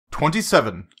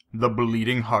27. The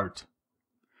Bleeding Heart.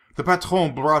 The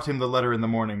patron brought him the letter in the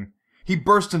morning. He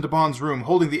burst into Bond's room,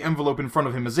 holding the envelope in front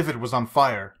of him as if it was on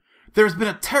fire. "There has been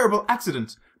a terrible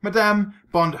accident, Madame!"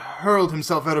 Bond hurled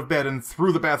himself out of bed and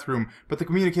through the bathroom, but the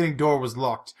communicating door was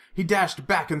locked. He dashed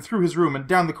back and through his room and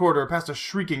down the corridor past a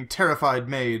shrieking, terrified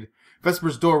maid.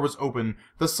 Vesper's door was open.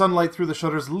 The sunlight through the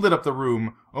shutters lit up the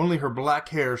room. Only her black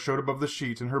hair showed above the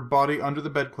sheet, and her body under the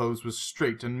bedclothes was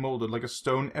straight and molded like a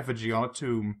stone effigy on a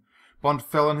tomb. Bond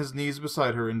fell on his knees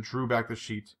beside her and drew back the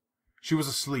sheet. She was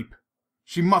asleep.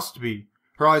 She must be.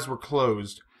 Her eyes were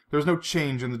closed. There was no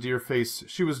change in the dear face.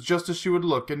 She was just as she would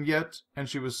look, and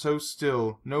she was so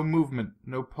still. No movement,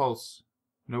 no pulse,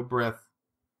 no breath.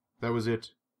 That was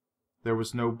it. There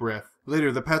was no breath.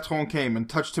 Later, the patron came and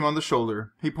touched him on the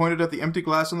shoulder. He pointed at the empty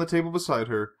glass on the table beside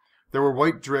her. There were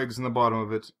white dregs in the bottom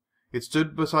of it. It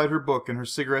stood beside her book and her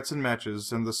cigarettes and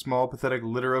matches, and the small, pathetic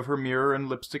litter of her mirror and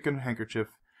lipstick and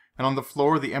handkerchief, and on the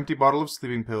floor the empty bottle of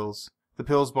sleeping pills, the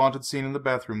pills Bond had seen in the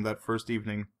bathroom that first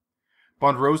evening.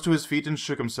 Bond rose to his feet and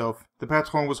shook himself. The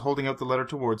patron was holding out the letter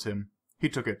towards him. He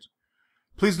took it.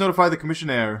 "Please notify the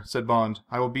commissionaire," said Bond.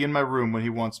 "I will be in my room when he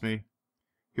wants me."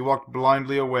 He walked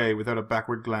blindly away without a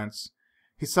backward glance.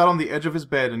 He sat on the edge of his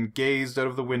bed and gazed out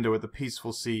of the window at the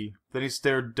peaceful sea. Then he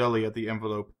stared dully at the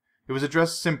envelope. It was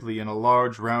addressed simply in a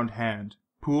large round hand.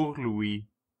 Pour Louis.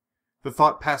 The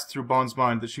thought passed through Bond's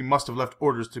mind that she must have left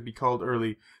orders to be called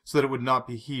early, so that it would not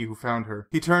be he who found her.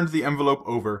 He turned the envelope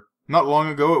over. Not long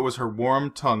ago it was her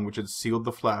warm tongue which had sealed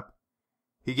the flap.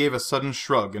 He gave a sudden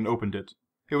shrug and opened it.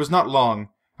 It was not long.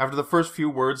 After the first few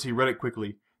words he read it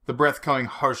quickly, the breath coming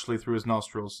harshly through his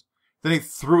nostrils. Then he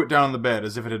threw it down on the bed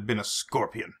as if it had been a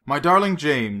scorpion. "My darling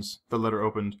James," the letter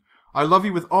opened, "I love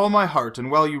you with all my heart, and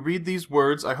while you read these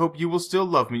words I hope you will still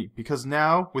love me, because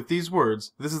now, with these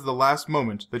words, this is the last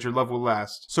moment that your love will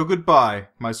last. So goodbye,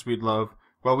 my sweet love,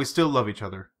 while we still love each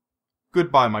other.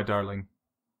 Goodbye, my darling.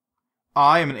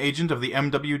 I am an agent of the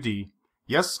MWD.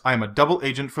 Yes, I am a double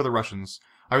agent for the Russians.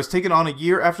 I was taken on a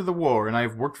year after the war, and I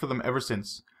have worked for them ever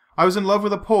since. I was in love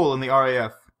with a Pole in the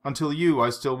RAF. Until you,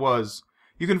 I still was.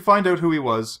 You can find out who he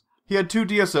was. He had 2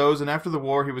 DSOs, and after the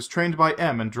war he was trained by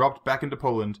M and dropped back into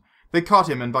Poland. They caught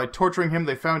him, and by torturing him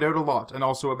they found out a lot, and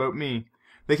also about me.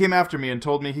 They came after me and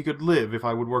told me he could live if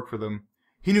I would work for them.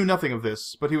 He knew nothing of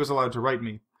this, but he was allowed to write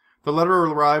me. The letter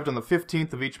arrived on the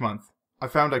 15th of each month. I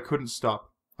found I couldn't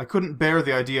stop. I couldn't bear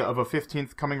the idea of a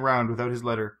 15th coming round without his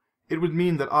letter. It would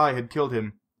mean that I had killed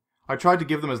him. I tried to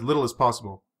give them as little as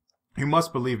possible. You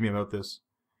must believe me about this.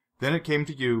 Then it came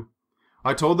to you.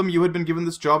 I told them you had been given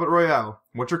this job at Royale,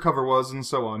 what your cover was, and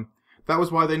so on. That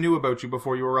was why they knew about you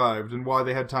before you arrived, and why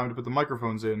they had time to put the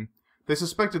microphones in. They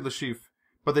suspected the chief,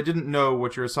 but they didn't know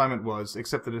what your assignment was,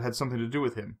 except that it had something to do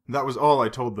with him. That was all I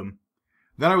told them.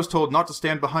 Then I was told not to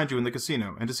stand behind you in the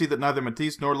casino, and to see that neither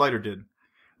Matisse nor Leiter did.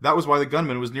 That was why the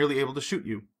gunman was nearly able to shoot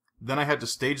you. Then I had to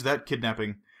stage that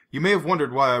kidnapping. You may have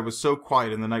wondered why I was so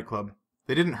quiet in the nightclub.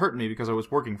 They didn't hurt me because I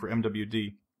was working for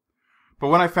MWD. But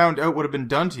when I found out what had been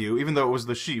done to you, even though it was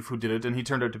the chief who did it and he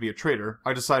turned out to be a traitor,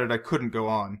 I decided I couldn't go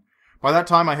on. By that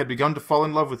time I had begun to fall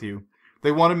in love with you.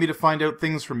 They wanted me to find out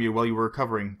things from you while you were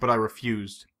recovering, but I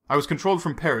refused. I was controlled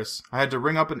from Paris. I had to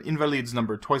ring up an Invalides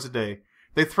number twice a day.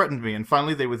 They threatened me, and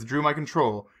finally they withdrew my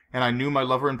control, and I knew my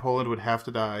lover in Poland would have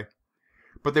to die.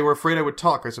 But they were afraid I would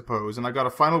talk, I suppose, and I got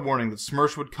a final warning that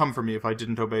Smersh would come for me if I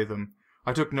didn't obey them.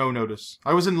 I took no notice.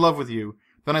 I was in love with you.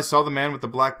 Then I saw the man with the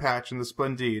black patch and the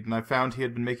Splendide, and I found he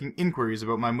had been making inquiries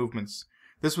about my movements.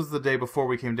 This was the day before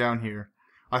we came down here.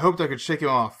 I hoped I could shake him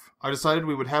off. I decided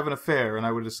we would have an affair, and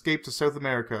I would escape to South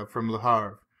America from Le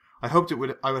Havre. I hoped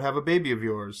I would have a baby of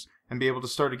yours, and be able to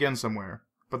start again somewhere.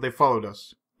 But they followed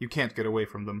us. You can't get away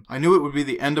from them. I knew it would be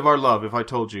the end of our love if I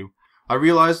told you. I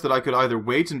realized that I could either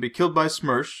wait and be killed by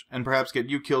Smersh, and perhaps get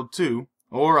you killed too,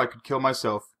 or I could kill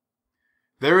myself.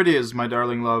 There it is, my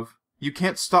darling love. You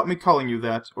can't stop me calling you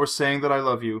that, or saying that I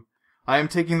love you. I am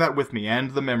taking that with me,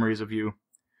 and the memories of you.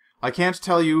 I can't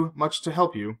tell you much to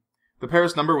help you. The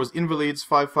Paris number was Invalides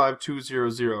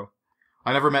 55200.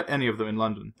 I never met any of them in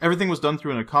London. Everything was done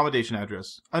through an accommodation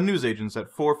address, a newsagent's at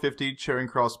 450 Charing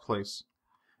Cross Place.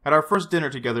 At our first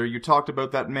dinner together, you talked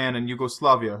about that man in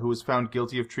Yugoslavia who was found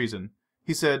guilty of treason.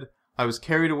 He said, I was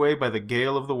carried away by the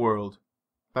gale of the world.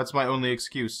 That's my only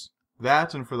excuse.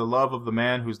 That and for the love of the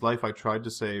man whose life I tried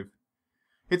to save.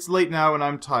 It's late now and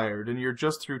I'm tired, and you're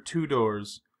just through 2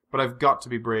 doors. But I've got to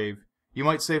be brave. You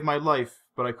might save my life,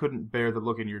 but I couldn't bear the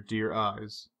look in your dear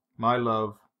eyes. My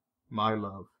love,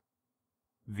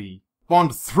 V.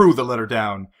 Bond threw the letter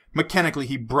down. Mechanically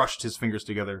he brushed his fingers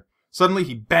together. Suddenly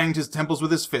he banged his temples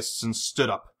with his fists and stood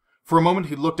up. For a moment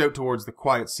he looked out towards the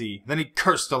quiet sea, then he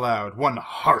cursed aloud, one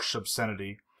harsh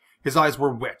obscenity. His eyes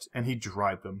were wet, and he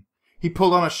dried them. He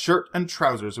pulled on a shirt and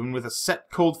trousers, and with a set,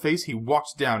 cold face he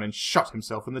walked down and shut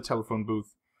himself in the telephone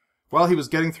booth. While he was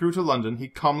getting through to London, he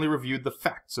calmly reviewed the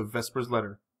facts of Vesper's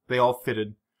letter. They all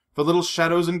fitted. The little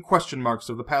shadows and question marks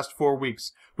of the past 4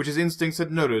 weeks, which his instincts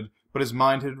had noted, but his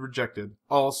mind had rejected,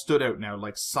 all stood out now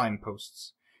like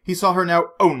signposts. He saw her now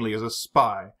only as a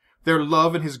spy. Their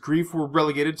love and his grief were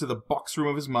relegated to the box-room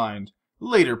of his mind.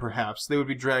 Later, perhaps, they would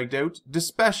be dragged out,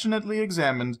 dispassionately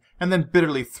examined, and then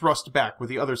bitterly thrust back with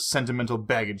the other sentimental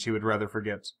baggage he would rather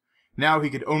forget. Now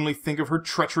he could only think of her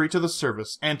treachery to the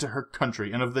service and to her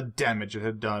country, and of the damage it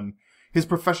had done. His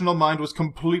professional mind was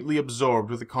completely absorbed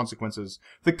with the consequences,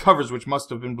 the covers which must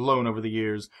have been blown over the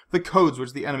years, the codes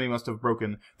which the enemy must have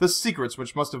broken, the secrets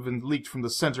which must have been leaked from the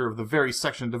center of the very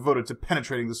section devoted to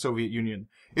penetrating the Soviet Union.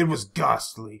 It was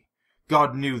ghastly.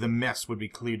 God knew the mess would be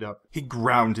cleaned up. He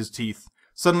ground his teeth.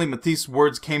 Suddenly Mathias's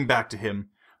words came back to him.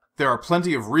 There are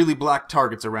plenty of really black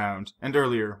targets around. And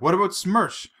earlier, what about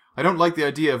Smersh? I don't like the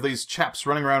idea of these chaps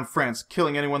running around France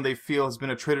killing anyone they feel has been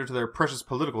a traitor to their precious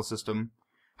political system.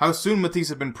 How soon Mathias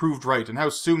had been proved right, and how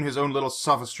soon his own little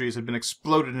sophistries had been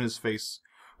exploded in his face.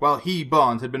 While he,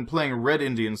 Bond, had been playing Red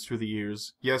Indians through the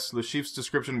years. Yes, Le Chiffre's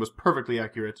description was perfectly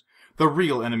accurate. The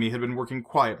real enemy had been working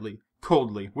quietly,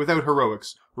 coldly, without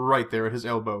heroics, right there at his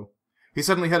elbow. He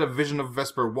suddenly had a vision of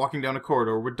Vesper walking down a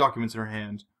corridor with documents in her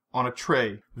hand. On a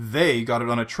tray. They got it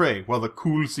on a tray, while the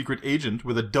cool secret agent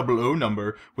with a 00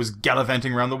 number was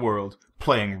gallivanting around the world,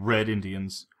 playing Red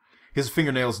Indians. His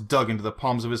fingernails dug into the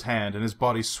palms of his hand, and his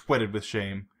body sweated with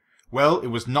shame. Well, it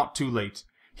was not too late.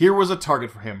 Here was a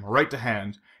target for him, right to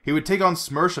hand. He would take on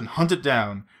Smersh and hunt it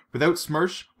down. Without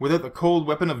Smersh, without the cold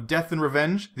weapon of death and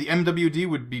revenge, the MWD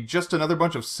would be just another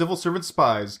bunch of civil servant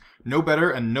spies, no better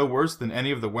and no worse than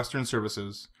any of the Western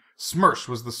services. Smersh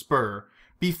was the spur.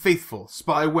 Be faithful,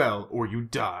 spy well, or you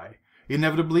die.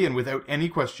 Inevitably and without any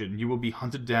question, you will be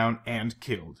hunted down and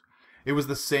killed. It was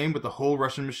the same with the whole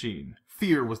Russian machine.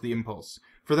 Fear was the impulse.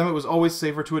 For them it was always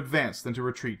safer to advance than to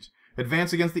retreat.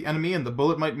 Advance against the enemy and the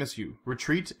bullet might miss you.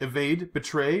 Retreat, evade,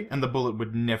 betray, and the bullet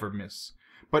would never miss.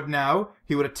 But now,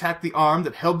 he would attack the arm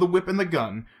that held the whip and the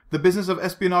gun. The business of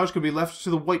espionage could be left to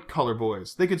the white-collar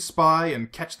boys. They could spy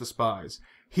and catch the spies.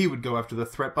 He would go after the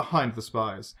threat behind the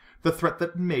spies. The threat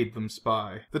that made them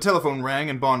spy. The telephone rang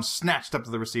and Bond snatched up to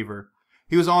the receiver.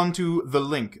 He was on to The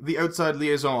Link, the outside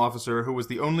liaison officer who was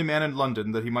the only man in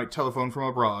London that he might telephone from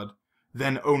abroad.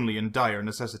 Then only in dire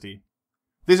necessity.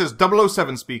 This is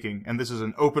 007 speaking, and this is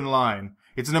an open line.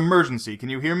 It's an emergency, can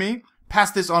you hear me?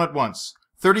 Pass this on at once.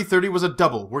 3030 was a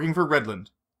double, working for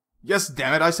Redland. Yes,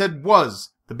 damn it, I said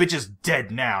was. The bitch is dead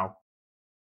now.